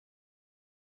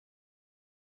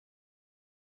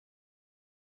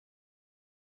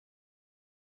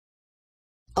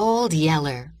Old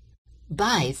Yeller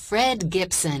by Fred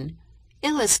Gibson,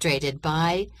 illustrated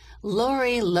by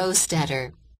Lori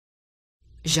Lostetter.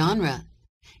 Genre: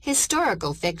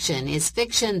 historical fiction is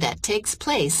fiction that takes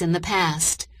place in the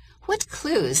past. What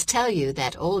clues tell you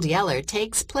that Old Yeller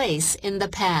takes place in the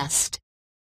past?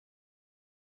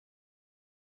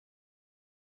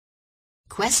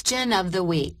 Question of the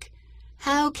week: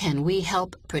 how can we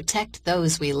help protect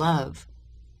those we love?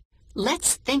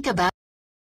 Let's think about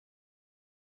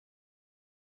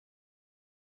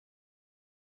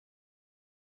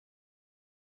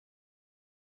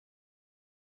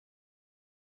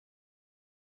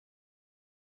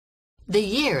The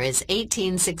year is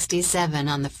 1867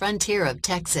 on the frontier of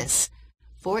Texas.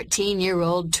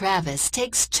 14-year-old Travis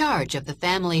takes charge of the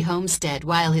family homestead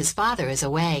while his father is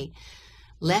away.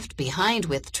 Left behind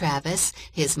with Travis,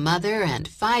 his mother and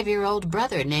 5-year-old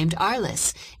brother named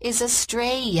Arliss is a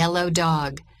stray yellow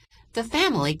dog. The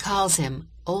family calls him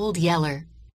Old Yeller.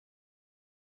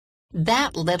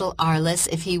 That little Arliss,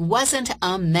 if he wasn't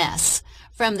a mess.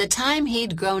 From the time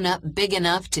he'd grown up big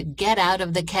enough to get out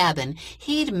of the cabin,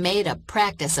 he'd made a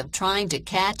practice of trying to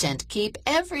catch and keep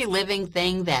every living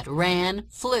thing that ran,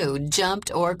 flew,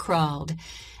 jumped, or crawled.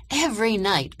 Every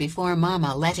night before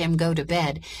Mama let him go to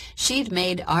bed, she'd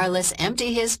made Arliss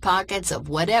empty his pockets of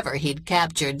whatever he'd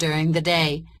captured during the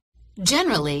day.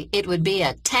 Generally, it would be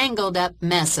a tangled-up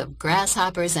mess of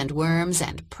grasshoppers and worms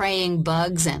and praying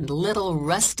bugs and little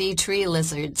rusty tree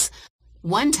lizards.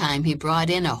 One time he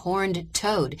brought in a horned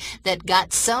toad that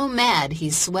got so mad he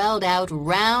swelled out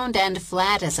round and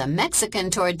flat as a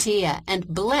Mexican tortilla and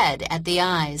bled at the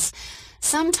eyes.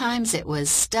 Sometimes it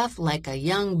was stuff like a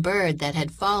young bird that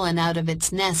had fallen out of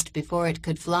its nest before it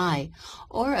could fly,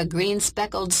 or a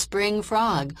green-speckled spring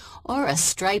frog, or a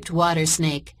striped water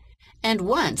snake. And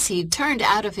once he turned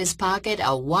out of his pocket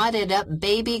a wadded-up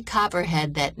baby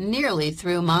copperhead that nearly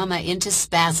threw Mama into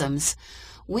spasms.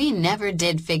 We never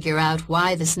did figure out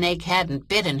why the snake hadn't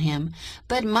bitten him,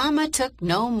 but Mama took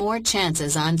no more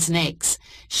chances on snakes.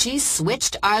 She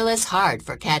switched Arliss hard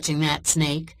for catching that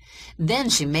snake. Then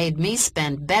she made me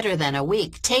spend better than a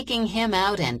week taking him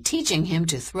out and teaching him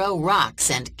to throw rocks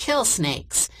and kill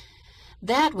snakes.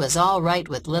 That was all right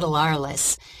with little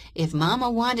Arliss. If Mama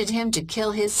wanted him to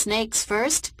kill his snakes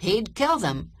first, he'd kill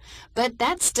them. But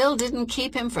that still didn't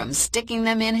keep him from sticking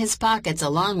them in his pockets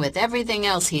along with everything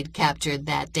else he'd captured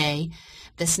that day.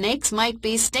 The snakes might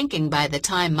be stinking by the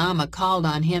time Mama called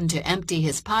on him to empty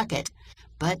his pocket,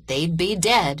 but they'd be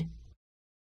dead.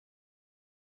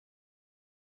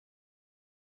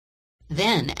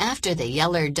 Then, after the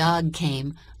Yeller dog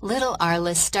came, little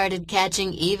Arliss started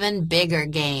catching even bigger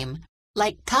game,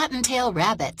 like cottontail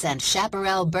rabbits and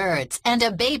chaparral birds, and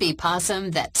a baby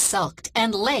possum that sulked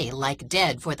and lay like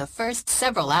dead for the first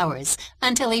several hours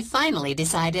until he finally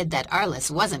decided that Arliss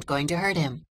wasn't going to hurt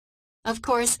him. Of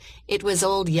course, it was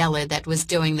Old Yeller that was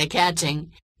doing the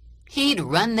catching. He'd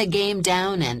run the game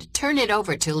down and turn it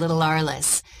over to little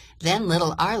Arliss. Then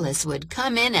little Arliss would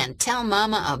come in and tell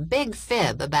Mama a big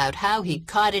fib about how he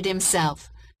caught it himself.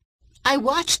 I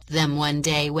watched them one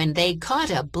day when they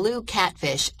caught a blue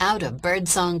catfish out of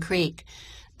Birdsong Creek.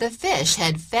 The fish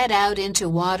had fed out into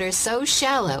water so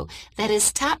shallow that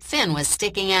his top fin was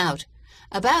sticking out.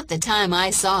 About the time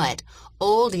I saw it,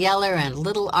 Old Yeller and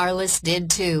little Arliss did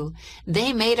too.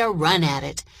 They made a run at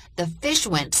it. The fish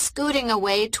went scooting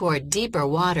away toward deeper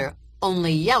water,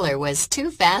 only Yeller was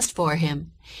too fast for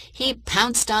him. He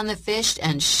pounced on the fish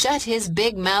and shut his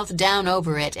big mouth down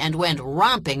over it and went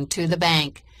romping to the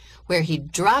bank, where he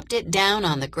dropped it down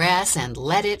on the grass and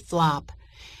let it flop.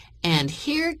 And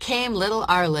here came little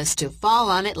Arliss to fall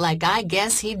on it like I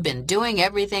guess he'd been doing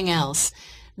everything else.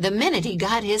 The minute he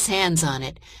got his hands on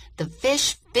it, the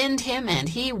fish finned him and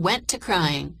he went to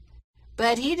crying.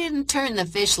 But he didn't turn the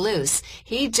fish loose.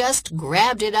 He just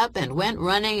grabbed it up and went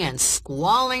running and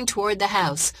squalling toward the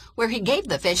house, where he gave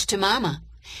the fish to Mama.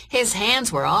 His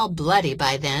hands were all bloody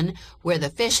by then, where the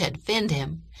fish had finned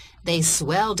him. They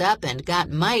swelled up and got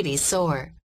mighty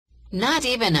sore. Not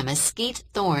even a mesquite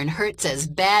thorn hurts as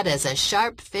bad as a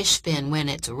sharp fish fin when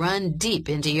it's run deep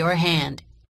into your hand.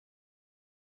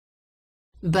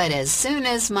 But as soon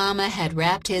as Mama had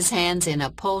wrapped his hands in a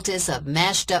poultice of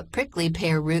mashed-up prickly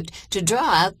pear root to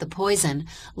draw out the poison,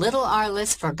 little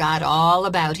Arliss forgot all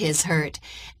about his hurt.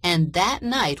 And that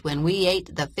night when we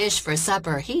ate the fish for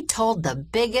supper, he told the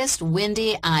biggest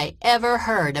windy I ever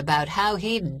heard about how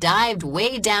he'd dived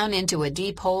way down into a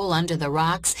deep hole under the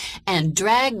rocks and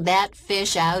dragged that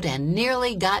fish out and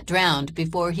nearly got drowned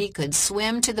before he could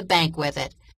swim to the bank with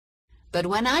it. But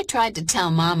when I tried to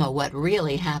tell Mama what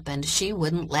really happened, she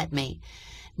wouldn't let me.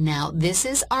 "Now, this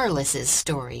is Arliss's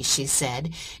story," she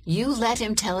said. "You let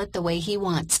him tell it the way he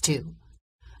wants to."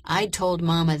 I told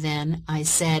Mama then. I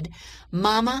said,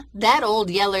 "Mama, that old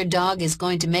yeller dog is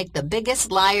going to make the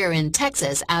biggest liar in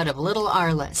Texas out of little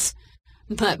Arliss."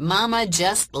 But Mama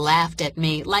just laughed at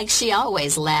me, like she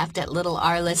always laughed at little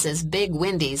Arliss's big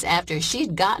windies after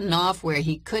she'd gotten off where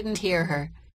he couldn't hear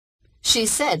her. She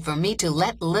said for me to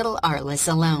let little Arliss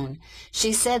alone.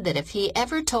 She said that if he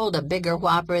ever told a bigger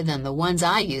whopper than the ones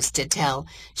I used to tell,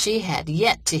 she had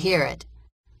yet to hear it.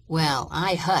 Well,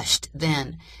 I hushed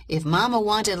then. If Mama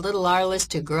wanted little Arliss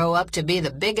to grow up to be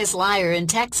the biggest liar in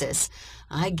Texas,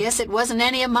 I guess it wasn't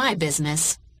any of my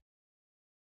business.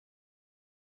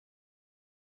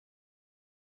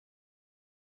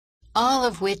 All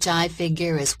of which I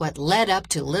figure is what led up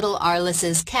to little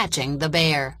Arliss's catching the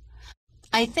bear.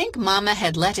 I think Mama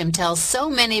had let him tell so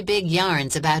many big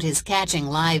yarns about his catching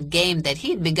live game that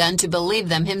he'd begun to believe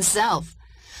them himself.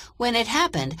 When it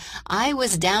happened, I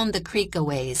was down the creek a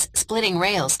ways, splitting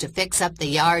rails to fix up the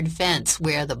yard fence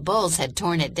where the bulls had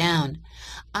torn it down.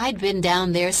 I'd been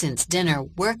down there since dinner,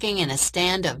 working in a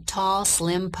stand of tall,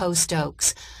 slim post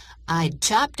oaks. I'd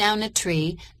chop down a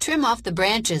tree, trim off the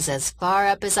branches as far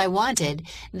up as I wanted,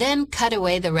 then cut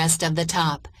away the rest of the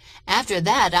top. After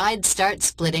that, I'd start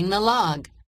splitting the log.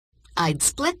 I'd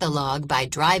split the log by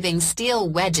driving steel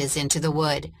wedges into the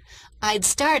wood. I'd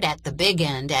start at the big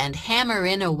end and hammer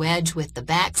in a wedge with the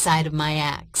back side of my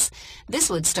axe. This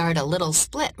would start a little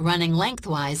split running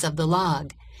lengthwise of the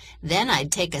log. Then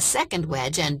I'd take a second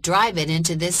wedge and drive it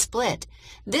into this split.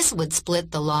 This would split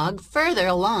the log further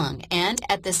along and,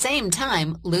 at the same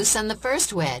time, loosen the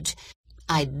first wedge.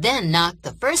 I'd then knock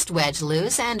the first wedge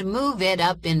loose and move it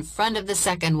up in front of the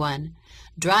second one.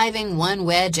 Driving one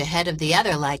wedge ahead of the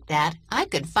other like that, I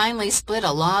could finally split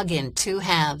a log in 2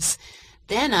 halves.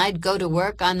 Then I'd go to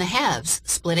work on the halves,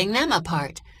 splitting them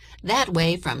apart. That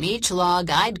way, from each log,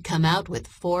 I'd come out with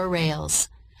 4 rails.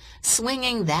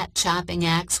 Swinging that chopping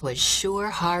axe was sure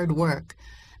hard work.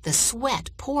 The sweat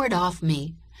poured off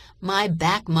me. My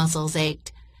back muscles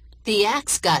ached. The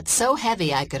axe got so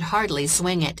heavy I could hardly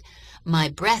swing it. My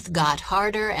breath got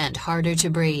harder and harder to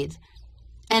breathe.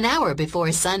 An hour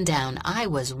before sundown, I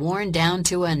was worn down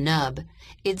to a nub.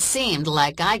 It seemed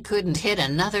like I couldn't hit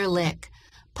another lick.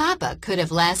 Papa could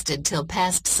have lasted till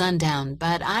past sundown,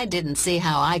 but I didn't see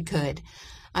how I could.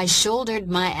 I shouldered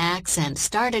my axe and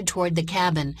started toward the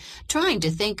cabin, trying to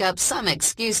think up some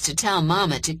excuse to tell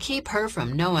Mama to keep her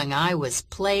from knowing I was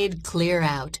played clear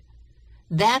out.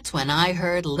 That's when I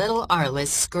heard little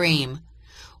Arliss scream.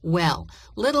 Well,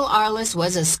 little Arliss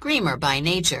was a screamer by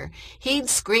nature. He'd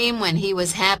scream when he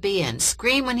was happy and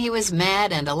scream when he was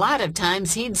mad, and a lot of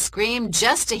times he'd scream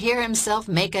just to hear himself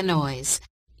make a noise.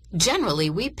 Generally,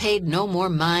 we paid no more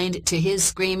mind to his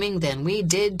screaming than we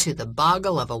did to the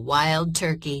boggle of a wild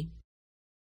turkey.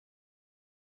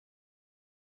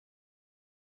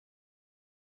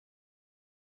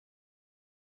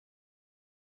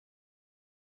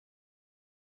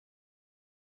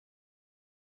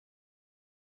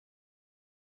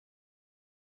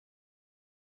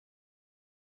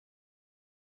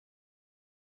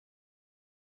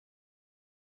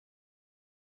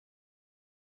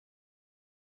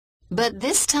 But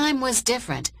this time was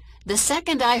different. The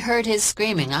second I heard his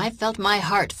screaming, I felt my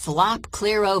heart flop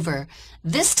clear over.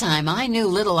 This time I knew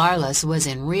little Arliss was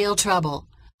in real trouble.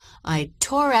 I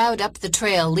tore out up the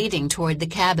trail leading toward the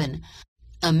cabin.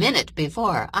 A minute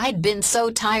before, I'd been so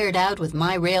tired out with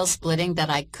my rail splitting that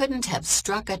I couldn't have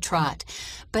struck a trot.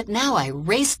 But now I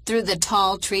raced through the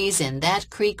tall trees in that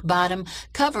creek bottom,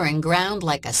 covering ground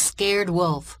like a scared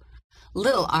wolf.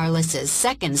 Little Arliss's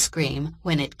second scream,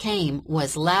 when it came,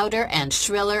 was louder and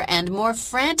shriller and more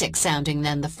frantic sounding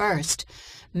than the first.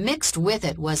 Mixed with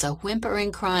it was a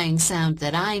whimpering crying sound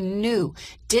that I knew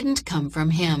didn't come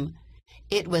from him.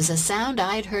 It was a sound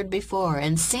I'd heard before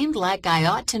and seemed like I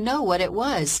ought to know what it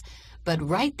was, but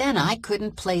right then I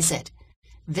couldn't place it.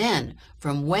 Then,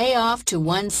 from way off to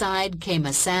one side came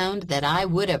a sound that I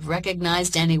would have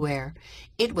recognized anywhere.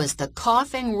 It was the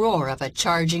coughing roar of a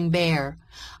charging bear.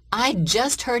 I'd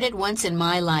just heard it once in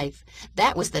my life.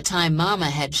 That was the time Mama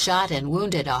had shot and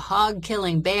wounded a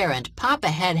hog-killing bear, and Papa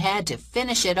had had to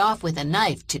finish it off with a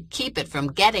knife to keep it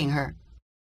from getting her.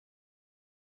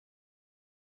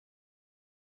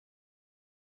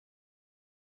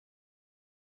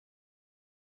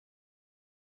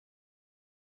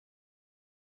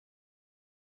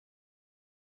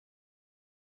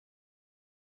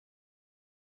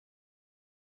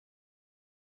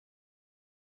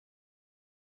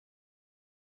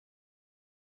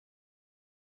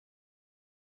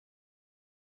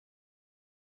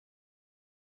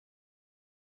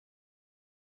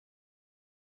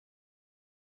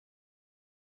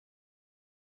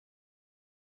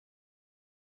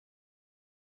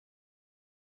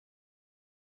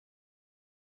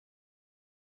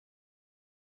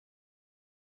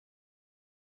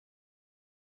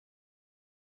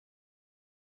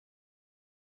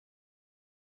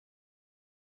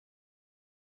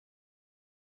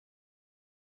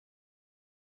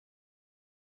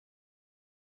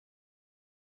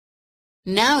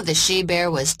 Now the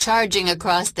she-bear was charging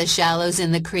across the shallows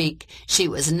in the creek. She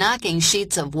was knocking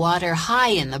sheets of water high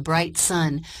in the bright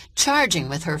sun, charging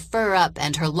with her fur up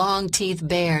and her long teeth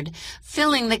bared,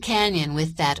 filling the canyon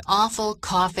with that awful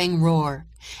coughing roar.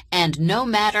 And no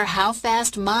matter how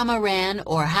fast Mama ran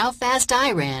or how fast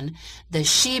I ran, the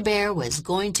she-bear was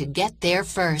going to get there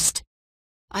first.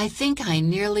 I think I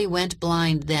nearly went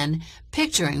blind then,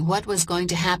 picturing what was going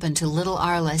to happen to little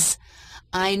Arliss.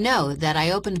 I know that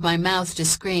I opened my mouth to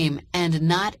scream, and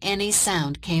not any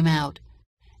sound came out.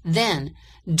 Then,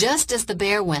 just as the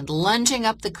bear went lunging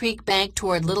up the creek bank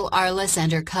toward little Arliss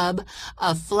and her cub,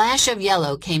 a flash of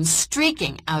yellow came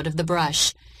streaking out of the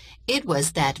brush. It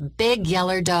was that big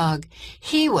yeller dog.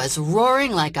 He was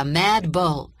roaring like a mad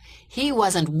bull. He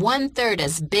wasn't 1/3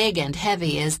 as big and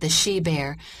heavy as the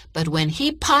she-bear, but when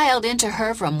he piled into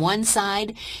her from one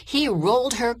side, he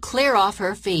rolled her clear off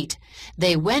her feet.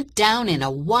 They went down in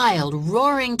a wild,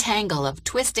 roaring tangle of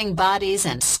twisting bodies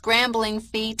and scrambling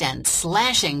feet and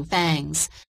slashing fangs.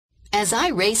 As I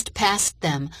raced past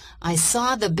them, I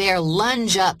saw the bear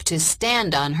lunge up to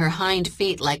stand on her hind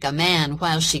feet like a man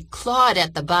while she clawed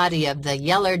at the body of the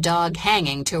yeller dog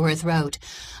hanging to her throat.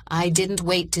 I didn't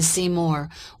wait to see more.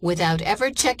 Without ever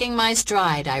checking my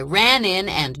stride, I ran in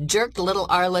and jerked little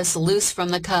Arliss loose from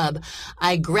the cub.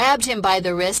 I grabbed him by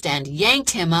the wrist and yanked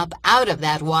him up out of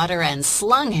that water and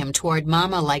slung him toward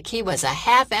Mama like he was a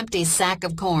half-empty sack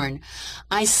of corn.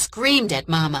 I screamed at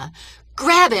Mama,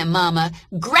 "Grab him, Mama!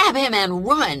 Grab him and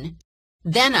run!"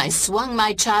 Then I swung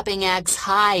my chopping axe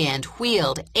high and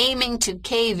wheeled, aiming to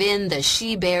cave in the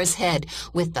she-bear's head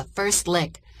with the first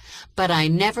lick. But I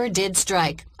never did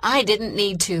strike. I didn't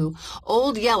need to.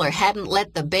 Old Yeller hadn't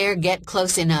let the bear get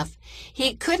close enough.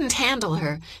 He couldn't handle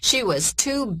her. She was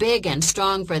too big and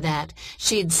strong for that.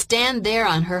 She'd stand there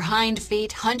on her hind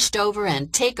feet, hunched over,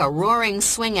 and take a roaring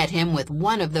swing at him with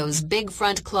one of those big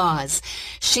front claws.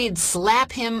 She'd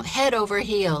slap him head over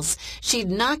heels.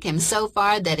 She'd knock him so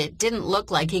far that it didn't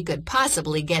look like he could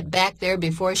possibly get back there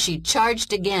before she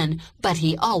charged again, but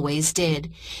he always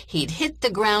did. He'd hit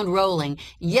the ground rolling,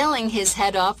 yelling his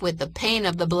head off with the pain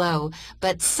of the blow,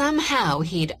 but somehow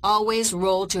he'd always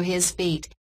roll to his feet.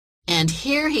 And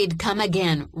here he'd come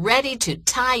again, ready to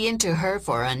tie into her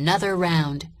for another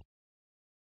round.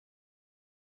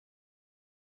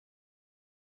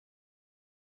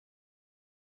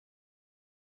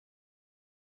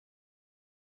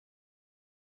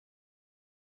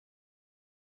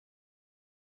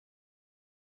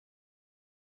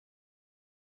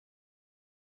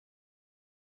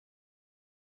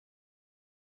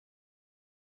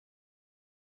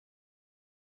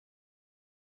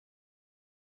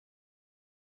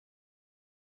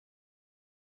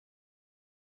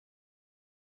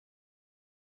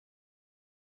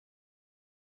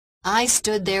 I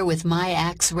stood there with my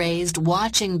axe raised,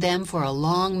 watching them for a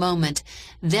long moment.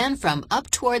 Then from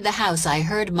up toward the house I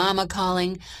heard Mama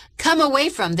calling, "Come away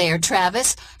from there,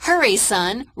 Travis! Hurry,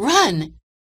 son! Run!"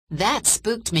 That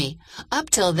spooked me.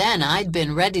 Up till then I'd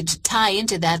been ready to tie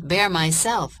into that bear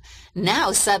myself.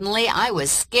 Now suddenly I was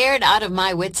scared out of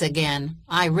my wits again.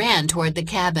 I ran toward the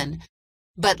cabin.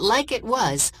 But like it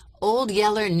was, Old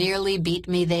Yeller nearly beat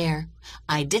me there.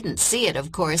 I didn't see it,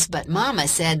 of course, but Mama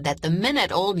said that the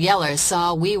minute Old Yeller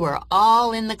saw we were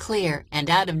all in the clear and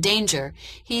out of danger,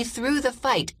 he threw the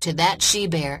fight to that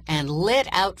she-bear and lit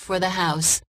out for the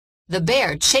house. The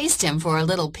bear chased him for a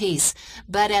little piece,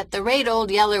 but at the rate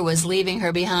Old Yeller was leaving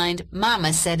her behind,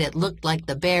 Mama said it looked like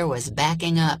the bear was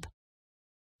backing up.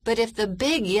 But if the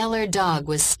big yeller dog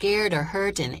was scared or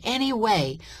hurt in any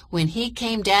way when he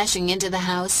came dashing into the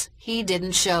house, he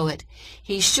didn't show it.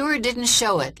 He sure didn't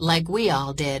show it like we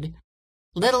all did.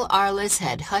 Little Arliss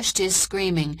had hushed his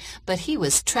screaming, but he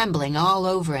was trembling all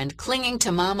over and clinging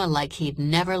to Mama like he'd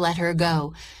never let her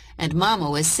go. And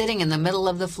Mama was sitting in the middle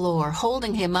of the floor,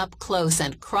 holding him up close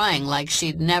and crying like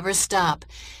she'd never stop.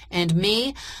 And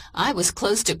me, I was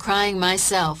close to crying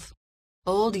myself.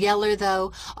 Old Yeller,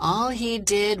 though, all he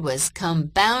did was come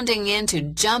bounding in to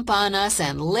jump on us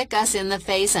and lick us in the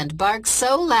face and bark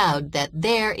so loud that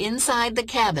there inside the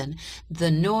cabin the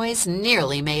noise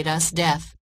nearly made us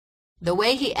deaf. The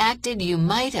way he acted, you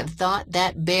might have thought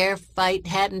that bear fight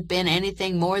hadn't been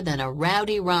anything more than a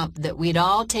rowdy romp that we'd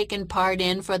all taken part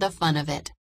in for the fun of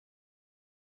it.